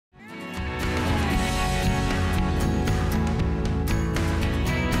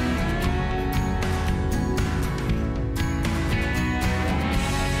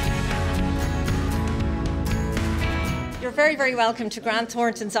You're very, very welcome to Grant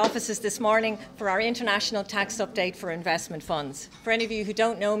Thornton's offices this morning for our international tax update for investment funds. For any of you who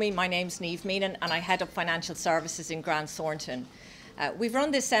don't know me, my name's Niamh Meenan and I head up financial services in Grant Thornton. We've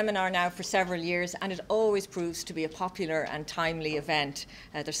run this seminar now for several years and it always proves to be a popular and timely event.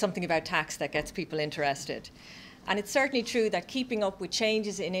 There's something about tax that gets people interested. And it's certainly true that keeping up with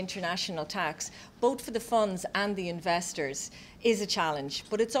changes in international tax, both for the funds and the investors, is a challenge,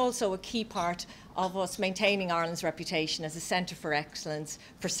 but it's also a key part of us maintaining Ireland's reputation as a centre for excellence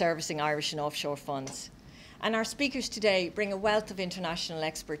for servicing Irish and offshore funds. And our speakers today bring a wealth of international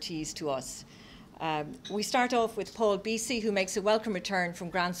expertise to us. We start off with Paul Beecy, who makes a welcome return from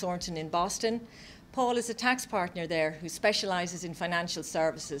Grant Thornton in Boston. Paul is a tax partner there who specialises in financial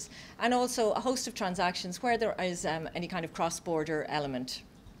services and also a host of transactions where there is any kind of cross-border element.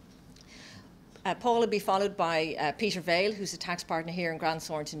 Paul will be followed by Peter Vale, who's a tax partner here in Grant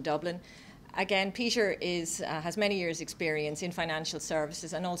Thornton, Dublin. Again, Peter has many years' experience in financial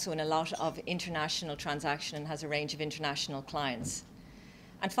services and also in a lot of international transaction and has a range of international clients.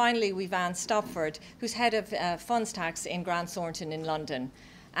 And finally, we've Anne Stopford, who's head of funds tax in Grant Thornton in London.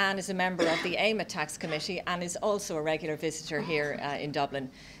 Anne is a member of the AIMA Tax Committee and is also a regular visitor here in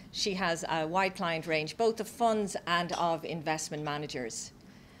Dublin. She has a wide client range, both of funds and of investment managers.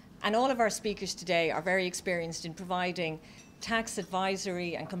 And all of our speakers today are very experienced in providing tax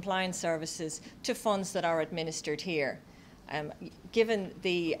advisory and compliance services to funds that are administered here. Given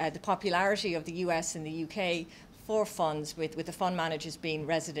the popularity of the US and the UK for funds, with the fund managers being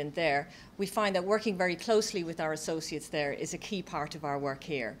resident there, we find that working very closely with our associates there is a key part of our work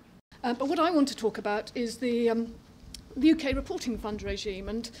here. But what I want to talk about is the UK reporting fund regime,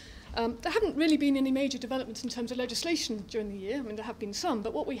 and there haven't really been any major developments in terms of legislation during the year. I mean, there have been some,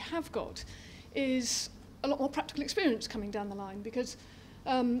 but what we have got is a lot more practical experience coming down the line, because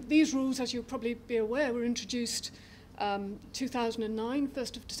these rules, as you'll probably be aware, were introduced 2009,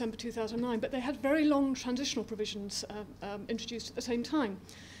 1st of December 2009, but they had very long transitional provisions introduced at the same time.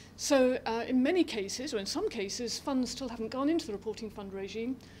 So in many cases, or in some cases, funds still haven't gone into the reporting fund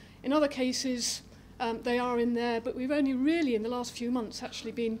regime. In other cases, they are in there, but we've only really in the last few months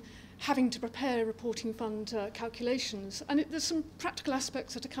actually been having to prepare reporting fund calculations. And there's some practical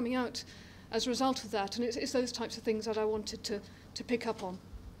aspects that are coming out as a result of that, and it's those types of things that I wanted to pick up on.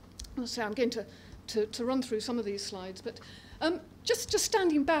 So I'm going to run through some of these slides, but just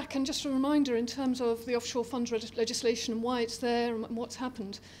standing back and just a reminder in terms of the offshore funds legislation and why it's there and what's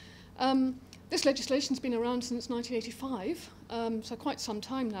happened. This legislation's been around since 1985, so quite some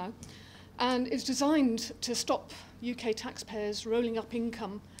time now, and it's designed to stop UK taxpayers rolling up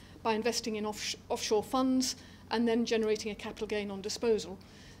income by investing in offshore funds and then generating a capital gain on disposal.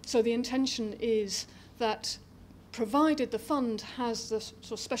 So the intention is that provided the fund has the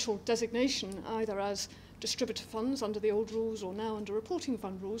sort of special designation, either as distributor funds under the old rules or now under reporting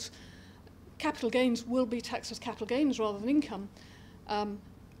fund rules, capital gains will be taxed as capital gains rather than income,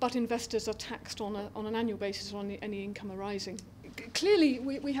 but investors are taxed on an annual basis on any income arising. Clearly,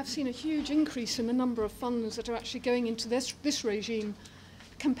 we have seen a huge increase in the number of funds that are actually going into this regime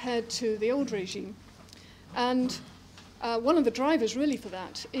compared to the old regime. And one of the drivers really for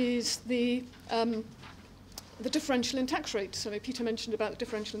that is the differential in tax rates. So Peter mentioned about the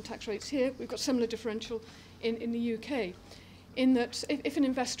differential in tax rates here. We've got similar differential in the UK, in that if an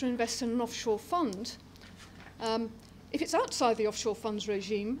investor invests in an offshore fund, if it's outside the offshore funds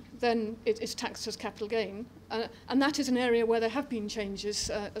regime, then it's taxed as capital gain. And that is an area where there have been changes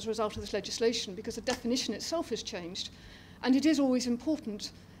as a result of this legislation, because the definition itself has changed. And it is always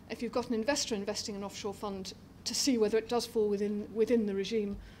important, if you've got an investor investing in an offshore fund, to see whether it does fall within the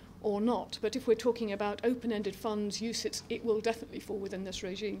regime or not. But if we're talking about open-ended funds, UCITS, it will definitely fall within this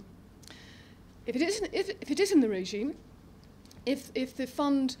regime. If it is in the regime, if the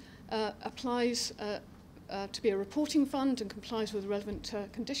fund applies to be a reporting fund and complies with relevant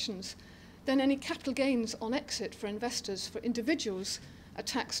conditions, then any capital gains on exit for investors, for individuals, are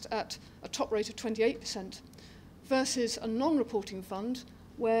taxed at a top rate of 28%, versus a non-reporting fund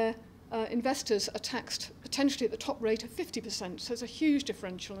where investors are taxed potentially at the top rate of 50%. So there's a huge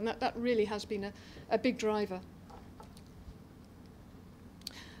differential, and that really has been a big driver.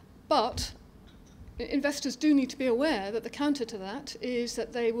 But investors do need to be aware that the counter to that is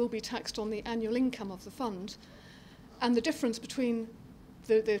that they will be taxed on the annual income of the fund. And the difference between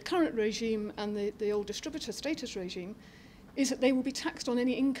the current regime and the old distributor status regime is that they will be taxed on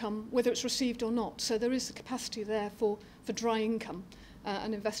any income, whether it's received or not. So there is the capacity there for dry income.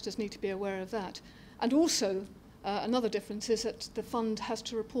 And investors need to be aware of that. And also, another difference is that the fund has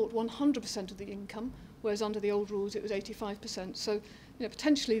to report 100% of the income, whereas under the old rules it was 85%. So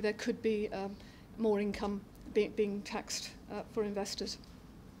potentially there could be more income being taxed for investors.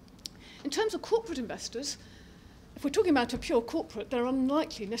 In terms of corporate investors, if we're talking about a pure corporate, they're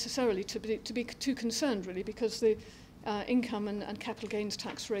unlikely necessarily to be too concerned, really, because the income and capital gains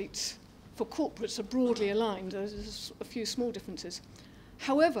tax rates for corporates are broadly aligned. There's a few small differences.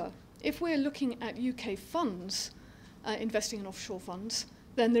 However, if we're looking at UK funds investing in offshore funds,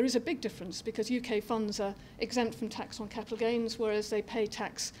 then there is a big difference, because UK funds are exempt from tax on capital gains, whereas they pay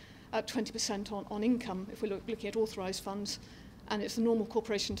tax at 20% on income if we're looking at authorised funds, and it's the normal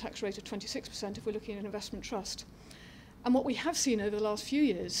corporation tax rate of 26% if we're looking at an investment trust. And what we have seen over the last few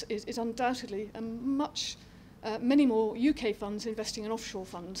years is undoubtedly many more UK funds investing in offshore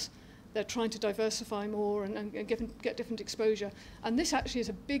funds. They're trying to diversify more and get different exposure. And this actually is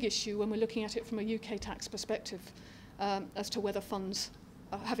a big issue when we're looking at it from a UK tax perspective, as to whether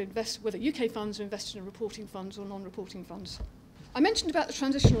whether UK funds are invested in reporting funds or non-reporting funds. I mentioned about the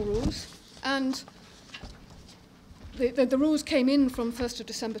transitional rules, and the rules came in from 1st of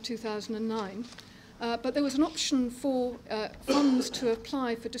December 2009, but there was an option for funds to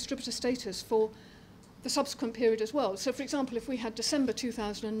apply for distributor status for the subsequent period as well. So, for example, if we had December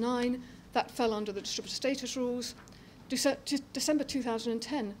 2009, that fell under the distributor status rules. December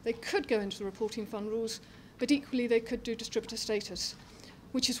 2010, they could go into the reporting fund rules, but equally they could do distributor status,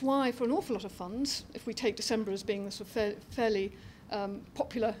 which is why for an awful lot of funds, if we take December as being the sort of fairly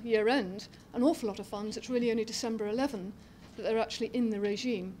popular year end, an awful lot of funds, it's really only December 11 that they're actually in the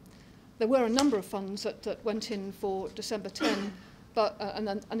regime. There were a number of funds that went in for December 10, but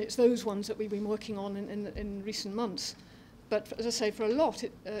and it's those ones that we've been working on in recent months. But as I say, for a lot,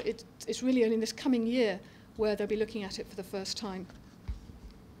 it's really only in this coming year where they'll be looking at it for the first time.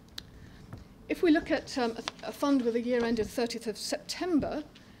 If we look at a fund with a year end of 30th of September,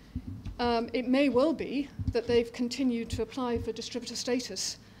 it may well be that they've continued to apply for distributor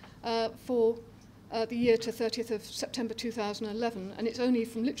status for the year to 30th of September 2011, and it's only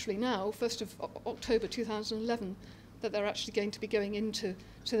from literally now, 1st of October 2011, that they're actually going to be going into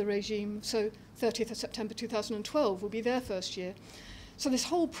the regime. So 30th of September 2012 will be their first year. So this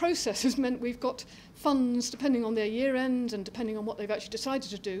whole process has meant we've got funds, depending on their year end and depending on what they've actually decided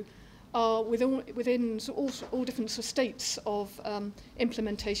to do, are within all different sort of states of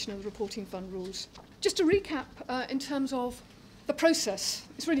implementation of the reporting fund rules. Just to recap, in terms of the process,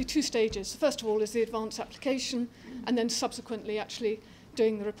 it's really two stages. First of all is the advance application, and then subsequently actually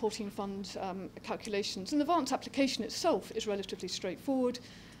doing the reporting fund calculations. And the advance application itself is relatively straightforward,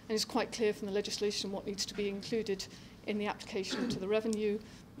 and it's quite clear from the legislation what needs to be included in the application to the revenue.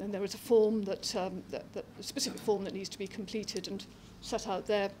 And there is a form a specific form that needs to be completed and set out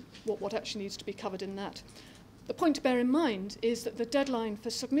there what actually needs to be covered in that. The point to bear in mind is that the deadline for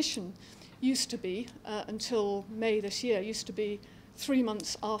submission used to be, until May this year, used to be 3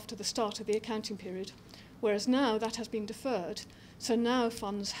 months after the start of the accounting period, whereas now that has been deferred. So now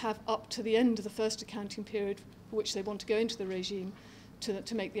funds have up to the end of the first accounting period for which they want to go into the regime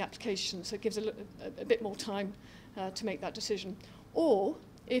to make the application. So it gives a bit more time to make that decision. Or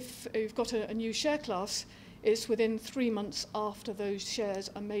if you've got a new share class, it's within 3 months after those shares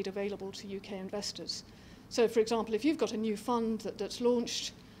are made available to UK investors. So, for example, if you've got a new fund that's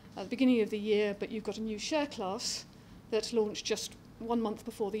launched at the beginning of the year, but you've got a new share class that's launched just 1 month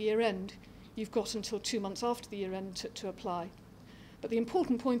before the year end, you've got until 2 months after the year end to apply. But the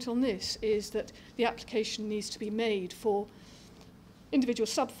important point on this is that the application needs to be made for individual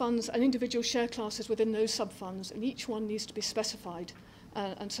sub-funds and individual share classes within those sub-funds, and each one needs to be specified.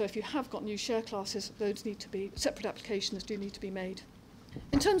 And so if you have got new share classes, those need to be, separate applications do need to be made.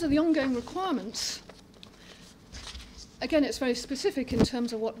 In terms of the ongoing requirements, again, it's very specific in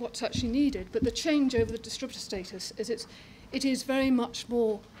terms of what's actually needed, but the change over the distributor status is it is very much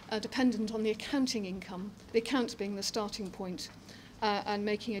more dependent on the accounting income, the accounts being the starting point, and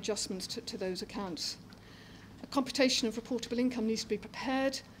making adjustments to those accounts. A computation of reportable income needs to be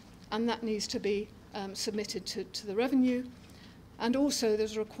prepared, and that needs to be submitted to the revenue. And also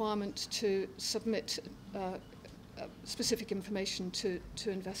there's a requirement to submit specific information to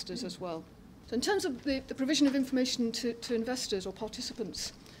investors as well. So in terms of the provision of information to investors or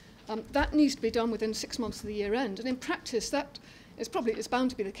participants, that needs to be done within 6 months of the year end. And in practice, that is bound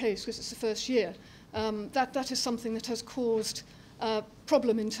to be the case because it's the first year. That is something that has caused a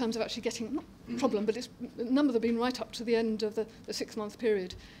problem in terms of actually getting, not problem, but a number that have been right up to the end of the 6 month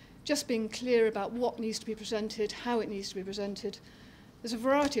period. Just being clear about what needs to be presented, how it needs to be presented. There's a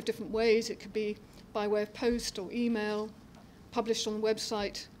variety of different ways. It could be by way of post or email, published on the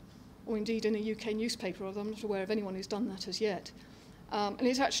website, or indeed in a UK newspaper, although I'm not aware of anyone who's done that as yet. And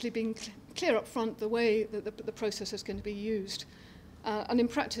it's actually been clear up front the way that the process is going to be used. And in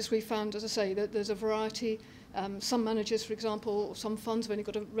practice we found, as I say, that there's a variety Some managers, for example, or some funds have only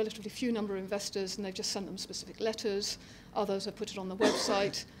got a relatively few number of investors and they've just sent them specific letters. Others have put it on the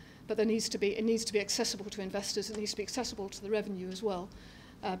website. But it needs to be accessible to investors. It needs to be accessible to the revenue as well,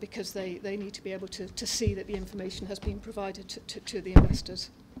 because they need to be able to see that the information has been provided to the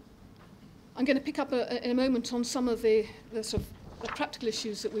investors. I'm going to pick up in a moment on some of the sort of the practical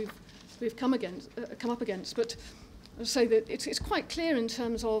issues that we've come up against. But I'll say that it's quite clear in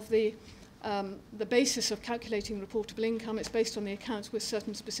terms of the basis of calculating reportable income. It's based on the accounts with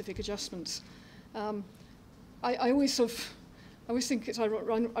certain specific adjustments. I always think it's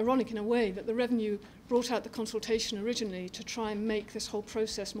ironic in a way that the revenue brought out the consultation originally to try and make this whole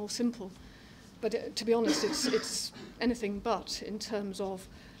process more simple. But to be honest, it's anything but in terms of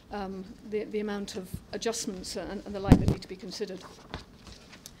the amount of adjustments and the like that need to be considered.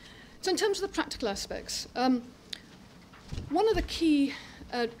 So in terms of the practical aspects, one of the key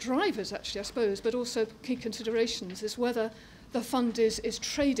drivers, actually, I suppose, but also key considerations, is whether the fund is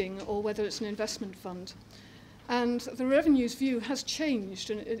trading or whether it's an investment fund. And the revenue's view has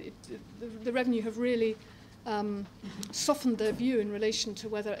changed, and the revenue have really softened their view in relation to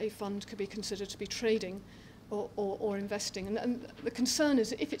whether a fund could be considered to be trading or investing. And the concern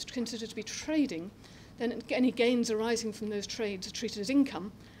is that if it's considered to be trading, then any gains arising from those trades are treated as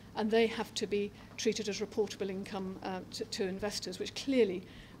income, and they have to be treated as reportable income to investors, which clearly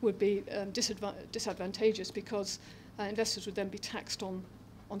would be disadvantageous, because investors would then be taxed on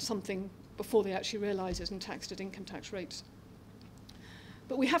something before they actually realise it and taxed at income tax rates.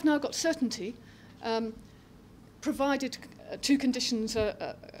 But we have now got certainty, provided two conditions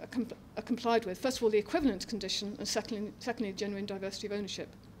are complied with. First of all, the equivalence condition, and secondly, genuine diversity of ownership.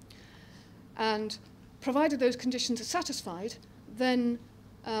 And provided those conditions are satisfied, then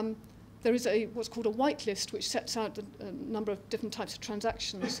there is what's called a whitelist, which sets out a number of different types of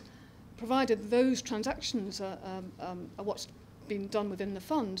transactions. Provided those transactions are what's been done within the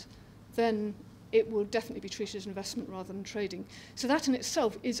fund, then it will definitely be treated as investment rather than trading. So that in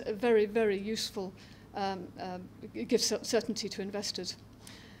itself is a very, very useful, it gives certainty to investors.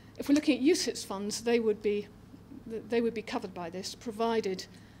 If we're looking at UCITS funds, they would be covered by this, provided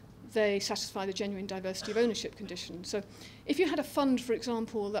they satisfy the genuine diversity of ownership condition. So if you had a fund, for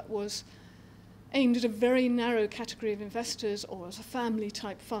example, that was aimed at a very narrow category of investors, or as a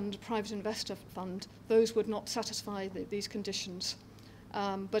family-type fund, a private investor fund, those would not satisfy these conditions.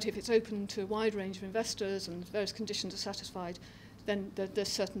 But if it's open to a wide range of investors and various conditions are satisfied, then there's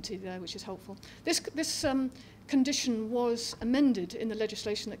certainty there, which is helpful. This condition was amended in the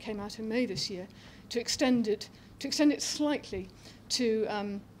legislation that came out in May this year to extend it slightly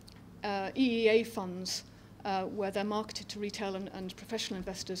to EEA funds, where they're marketed to retail and professional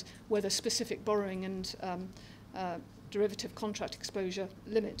investors, where there's specific borrowing and derivative contract exposure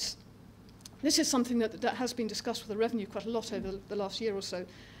limits. This is something that has been discussed with the revenue quite a lot over the last year or so,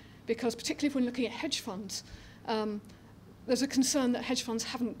 because particularly if we're looking at hedge funds, there's a concern that hedge funds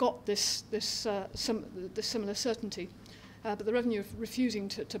haven't got this similar certainty, but the revenue are refusing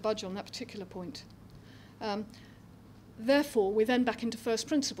to budge on that particular point. Therefore, we're then back into first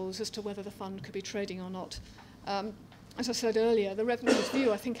principles as to whether the fund could be trading or not. As I said earlier, the revenue's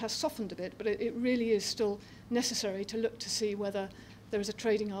view, I think, has softened a bit, but it really is still necessary to look to see whether there is a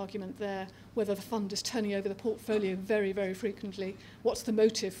trading argument there, whether the fund is turning over the portfolio very, very frequently, what's the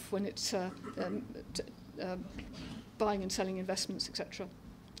motive when it's buying and selling investments, etc.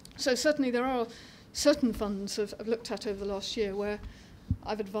 So certainly there are certain funds I've looked at over the last year where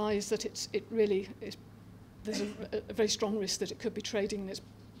I've advised that there's a very strong risk that it could be trading, and it's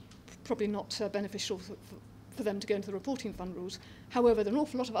probably not beneficial for them to go into the reporting fund rules. However, there are an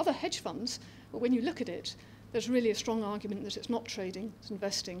awful lot of other hedge funds, but when you look at it, there's really a strong argument that it's not trading, it's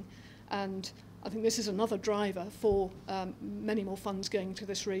investing. And I think this is another driver for many more funds going to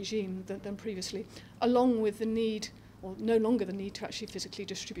this regime than previously, along with the need, or no longer the need, to actually physically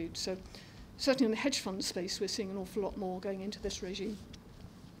distribute. So certainly in the hedge fund space, we're seeing an awful lot more going into this regime.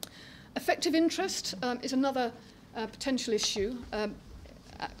 Effective interest is another potential issue,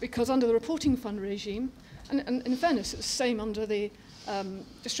 because under the reporting fund regime, and in fairness, it's the same under the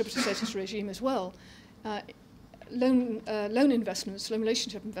distributor status regime as well, loan investments, loan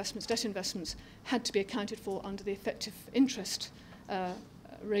relationship investments, debt investments had to be accounted for under the effective interest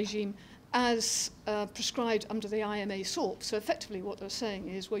regime as prescribed under the IMA SORP. So effectively what they're saying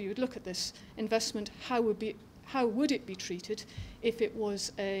is, well, you would look at this investment, how would it be treated if it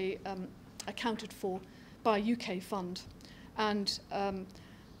was accounted for by a UK fund? And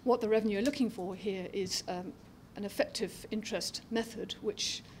what the revenue are looking for here is an effective interest method,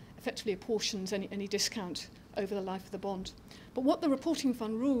 which effectively apportions any discount over the life of the bond. But what the reporting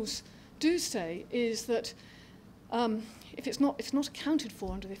fund rules do say is that if it's not accounted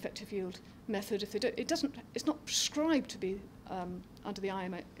for under the effective yield method, if it's not prescribed to be under the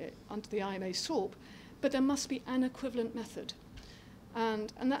IMA SORP, but there must be an equivalent method.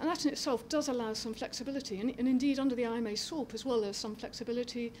 And that in itself does allow some flexibility. And indeed, under the IMA SORP as well, there's some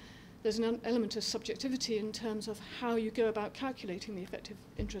flexibility. There's an element of subjectivity in terms of how you go about calculating the effective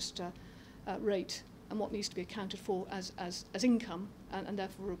interest rate and what needs to be accounted for as income and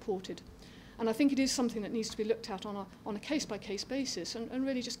therefore reported. And I think it is something that needs to be looked at on a case-by-case basis and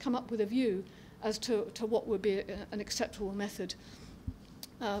really just come up with a view as to what would be an acceptable method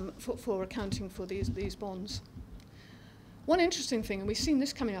for accounting for these bonds. One interesting thing, and we've seen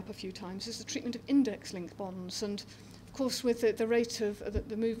this coming up a few times, is the treatment of index-linked bonds. And of course, with the rate of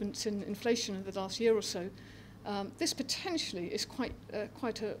the movements in inflation over the last year or so, this potentially is quite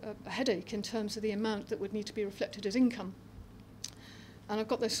a headache in terms of the amount that would need to be reflected as income. And I've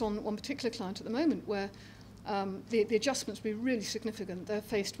got this on one particular client at the moment where the adjustments will be really significant. They're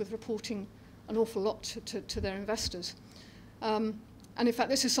faced with reporting an awful lot to their investors. And in fact,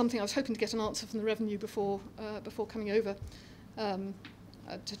 this is something I was hoping to get an answer from the revenue before coming over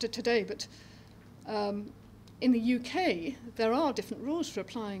today. But in the UK, there are different rules for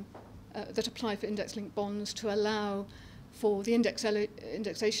that apply for index-linked bonds to allow for the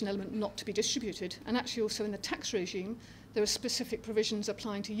indexation element not to be distributed. And actually also in the tax regime, there are specific provisions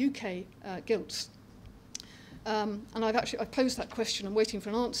applying to UK gilts. And I've posed that question. I'm waiting for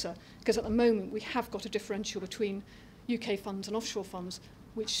an answer, because at the moment we have got a differential between UK funds and offshore funds,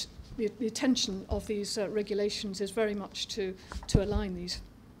 which the intention of these regulations is very much to align these.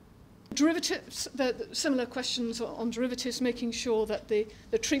 Derivatives, the similar questions on derivatives, making sure that the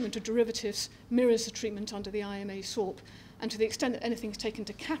treatment of derivatives mirrors the treatment under the IMA SORP, and to the extent that anything is taken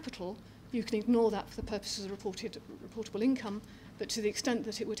to capital, you can ignore that for the purposes of reportable income, but to the extent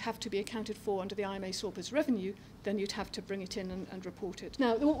that it would have to be accounted for under the IMA SORP as revenue, then you'd have to bring it in and report it.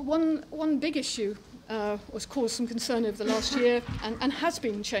 Now, one big issue was caused some concern over the last year and has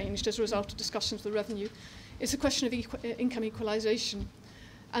been changed as a result of discussions with the revenue, is the question of income equalisation.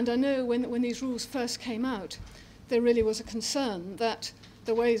 And I know when these rules first came out, there really was a concern that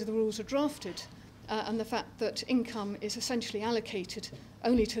the way the rules are drafted and the fact that income is essentially allocated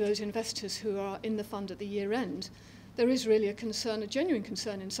only to those investors who are in the fund at the year end, there is really a concern, a genuine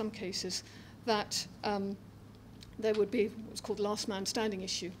concern in some cases, that there would be what's called the last man standing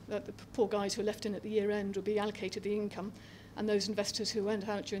issue, that the poor guys who are left in at the year end would be allocated the income, and those investors who went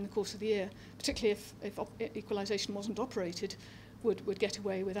out during the course of the year, particularly if equalisation wasn't operated, would get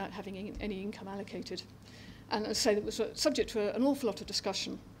away without having any income allocated. And as I say, that was subject to an awful lot of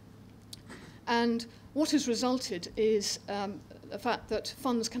discussion. And what has resulted is the fact that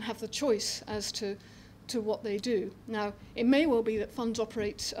funds can have the choice as to what they do. Now, it may well be that funds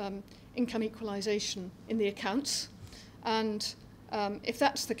operate income equalisation in the accounts, and if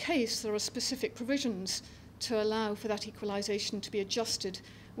that's the case, there are specific provisions to allow for that equalisation to be adjusted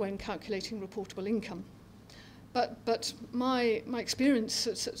when calculating reportable income. But my experience,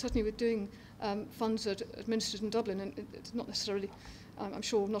 certainly with doing funds administered in Dublin, and it's not necessarily, I'm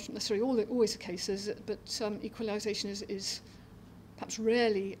sure not necessarily always the case, but equalisation is perhaps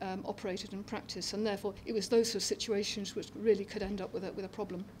rarely operated in practice, and therefore it was those sort of situations which really could end up with a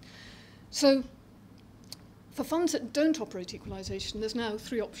problem. So for funds that don't operate equalisation, there's now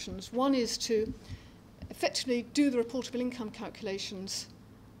three options. One is to effectively do the reportable income calculations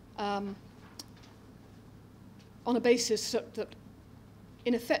on a basis that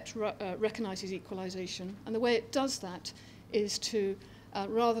in effect recognises equalisation, and the way it does that is to,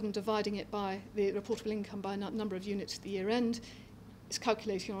 rather than dividing it by the reportable income by a number of units at the year end, it's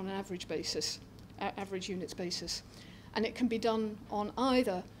calculating on an average basis, average units basis. And it can be done on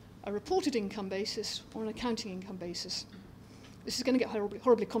either a reported income basis or an accounting income basis. This is going to get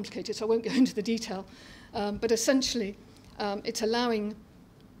horribly complicated, so I won't go into the detail. But essentially, it's allowing,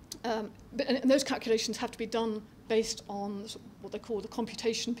 and those calculations have to be done based on what they call the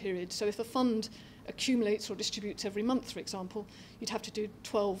computation period. So if a fund accumulates or distributes every month, for example, you'd have to do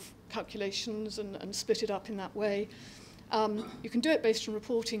 12 calculations and split it up in that way. You can do it based on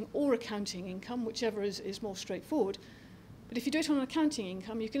reporting or accounting income, whichever is more straightforward. But if you do it on accounting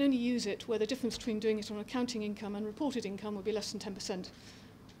income, you can only use it where the difference between doing it on accounting income and reported income would be less than 10%,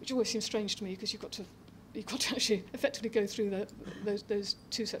 which always seems strange to me because you've got to actually effectively go through those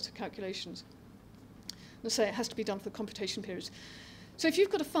two sets of calculations. And I say it has to be done for computation periods. So if you've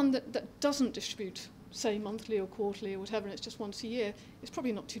got a fund that doesn't distribute, say, monthly or quarterly or whatever, and it's just once a year, it's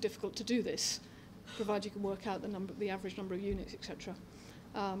probably not too difficult to do this, provided you can work out the average number of units, etc.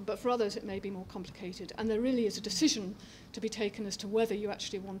 But for others, it may be more complicated. And there really is a decision to be taken as to whether you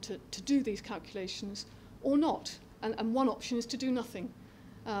actually want to do these calculations or not. And one option is to do nothing.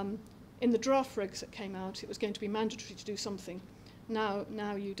 In the draft regs that came out, it was going to be mandatory to do something. Now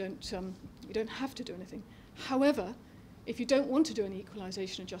you don't have to do anything. However, if you don't want to do any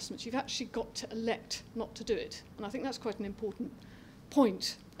equalisation adjustments, you've actually got to elect not to do it. And I think that's quite an important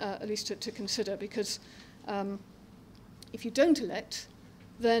point, at least to consider, because if you don't elect,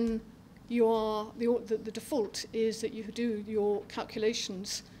 then the default is that you do your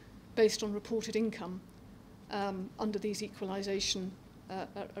calculations based on reported income under these equalisation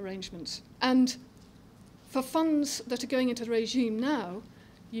arrangements. And for funds that are going into the regime now,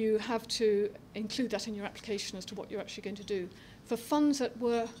 you have to include that in your application as to what you're actually going to do. For funds that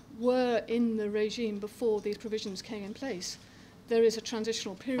were in the regime before these provisions came in place, there is a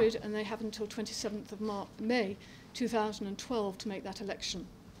transitional period, and they have until 27th of May 2012 to make that election.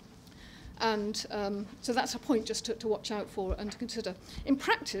 And so that's a point just to watch out for and to consider. In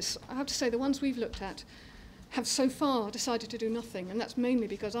practice, I have to say the ones we've looked at have so far decided to do nothing, and that's mainly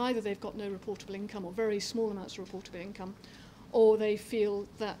because either they've got no reportable income or very small amounts of reportable income, or they feel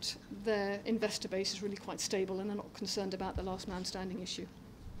that their investor base is really quite stable and they're not concerned about the last man standing issue.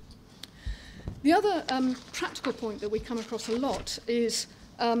 The other practical point that we come across a lot is,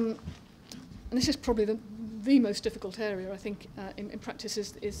 and this is probably the most difficult area, I think, in practice,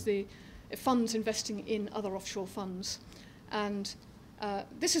 is the funds investing in other offshore funds. And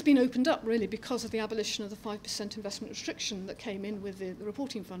this has been opened up, really, because of the abolition of the 5% investment restriction that came in with the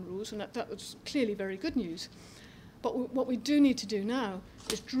reporting fund rules, and that was clearly very good news. But what we do need to do now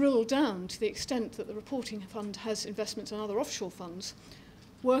is drill down to the extent that the reporting fund has investments in other offshore funds,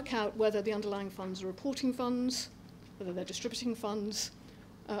 work out whether the underlying funds are reporting funds, whether they're distributing funds,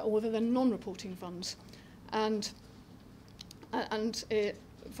 or whether they're non-reporting funds. And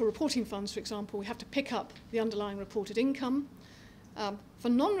for reporting funds, for example, we have to pick up the underlying reported income. For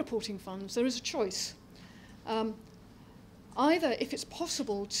non-reporting funds, there is a choice. Either, if it's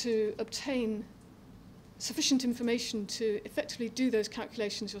possible to obtain sufficient information to effectively do those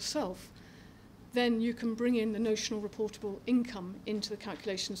calculations yourself, then you can bring in the notional reportable income into the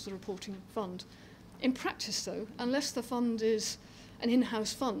calculations of the reporting fund. In practice, though, unless the fund is an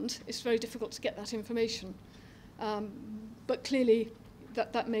in-house fund, it's very difficult to get that information. But clearly,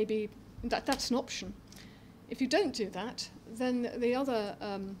 that's an option. If you don't do that, then the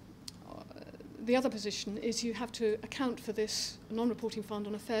other position is you have to account for this non-reporting fund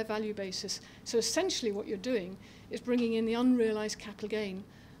on a fair value basis. So essentially what you're doing is bringing in the unrealised capital gain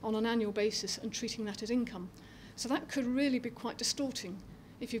on an annual basis and treating that as income. So that could really be quite distorting.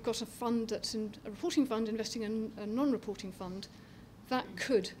 If you've got a fund that's a reporting fund investing in a non-reporting fund, that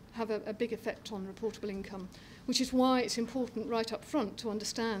could have a big effect on reportable income, which is why it's important right up front to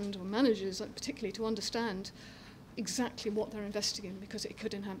understand, or managers particularly, to understand exactly what they're investing in, because it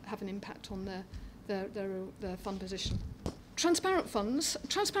could have an impact on their fund position. Transparent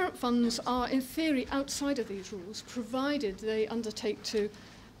funds are in theory outside of these rules, provided they undertake to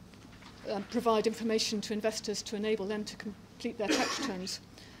provide information to investors to enable them to complete their tax returns,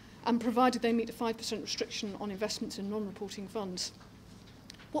 and provided they meet a 5% restriction on investments in non-reporting funds.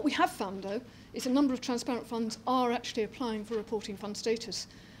 What we have found, though, is a number of transparent funds are actually applying for reporting fund status.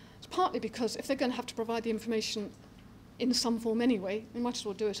 It's partly because if they're going to have to provide the information in some form anyway, they might as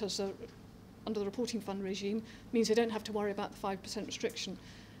well do it as under the reporting fund regime, means they don't have to worry about the 5% restriction.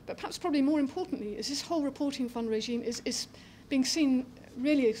 But perhaps probably more importantly is this whole reporting fund regime is being seen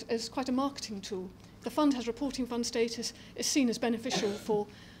really as quite a marketing tool. The fund has reporting fund status, is seen as beneficial for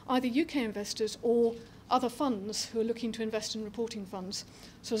either UK investors or other funds who are looking to invest in reporting funds.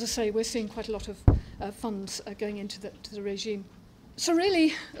 So as I say, we're seeing quite a lot of funds going into the regime. So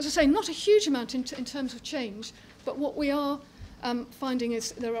really, as I say, not a huge amount in terms of change, but what we are finding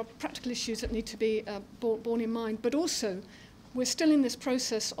is there are practical issues that need to be borne in mind, but also we're still in this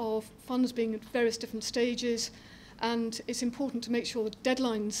process of funds being at various different stages, and it's important to make sure the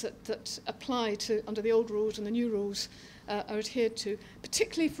deadlines that apply to under the old rules and the new rules are adhered to,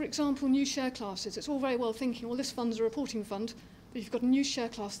 particularly, for example, new share classes. It's all very well thinking, well, this fund's a reporting fund, but if you've got a new share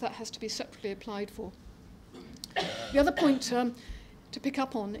class, that has to be separately applied for. The other point to pick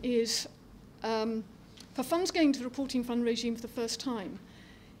up on is for funds going to the reporting fund regime for the first time,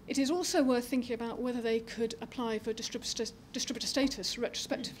 it is also worth thinking about whether they could apply for distributor status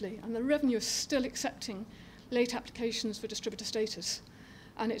retrospectively, and the Revenue is still accepting late applications for distributor status.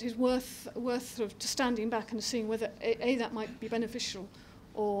 And it is worth sort of standing back and seeing whether A, that might be beneficial,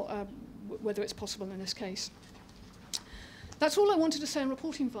 or whether it's possible in this case. That's all I wanted to say on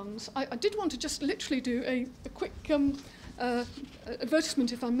reporting funds. I did want to just literally do a quick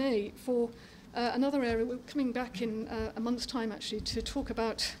advertisement, if I may, for another area. We're coming back in a month's time, actually, to talk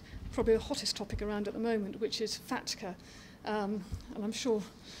about probably the hottest topic around at the moment, which is FATCA. And I'm sure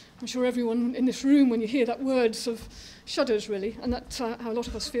everyone in this room, when you hear that word, sort of shudders really, and that's how a lot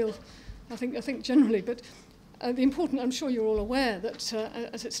of us feel, I think generally. But the important, I'm sure you're all aware that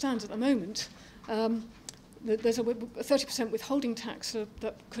as it stands at the moment, there's a 30% withholding tax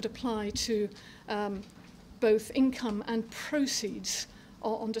that could apply to both income and proceeds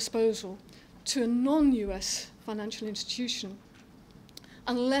on disposal to a non-US financial institution,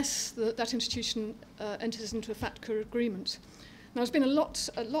 unless that institution enters into a FATCA agreement. Now, there's been a lot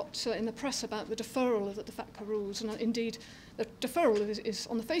in the press about the deferral of the FATCA rules, and indeed, the deferral is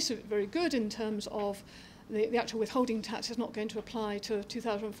on the face of it very good in terms of the actual withholding tax is not going to apply to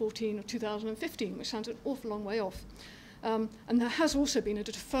 2014 or 2015, which sounds an awful long way off. And there has also been a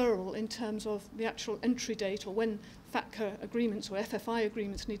deferral in terms of the actual entry date or when FATCA agreements or FFI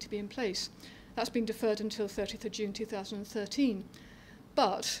agreements need to be in place. That's been deferred until 30th of June 2013.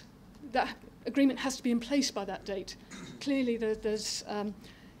 But that agreement has to be in place by that date. Clearly, it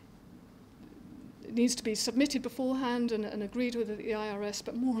needs to be submitted beforehand and agreed with the IRS,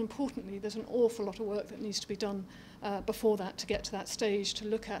 but more importantly, there's an awful lot of work that needs to be done before that to get to that stage to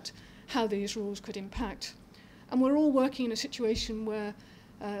look at how these rules could impact. And we're all working in a situation where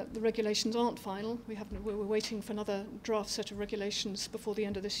the regulations aren't final. We're waiting for another draft set of regulations before the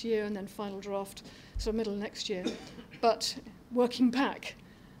end of this year, and then final draft sort of middle of next year. But working back,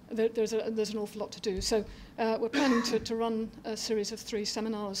 there's an awful lot to do. So we're planning to run a series of 3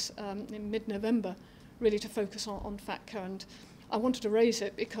 seminars in mid-November, really to focus on FATCA. And I wanted to raise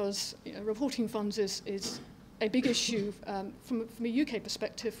it because reporting funds is a big issue from a UK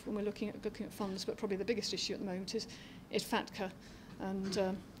perspective when we're looking at funds, but probably the biggest issue at the moment is FATCA.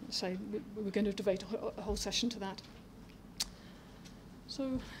 And so we're going to devote a whole session to that.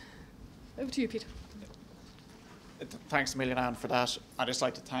 So over to you, Peter. Thanks a million, Anne, for that. I'd just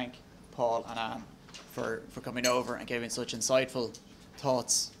like to thank Paul and Anne for coming over and giving such insightful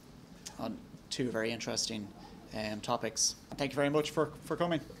thoughts on 2 very interesting topics. Thank you very much for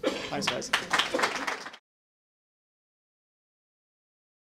coming. Thanks, guys.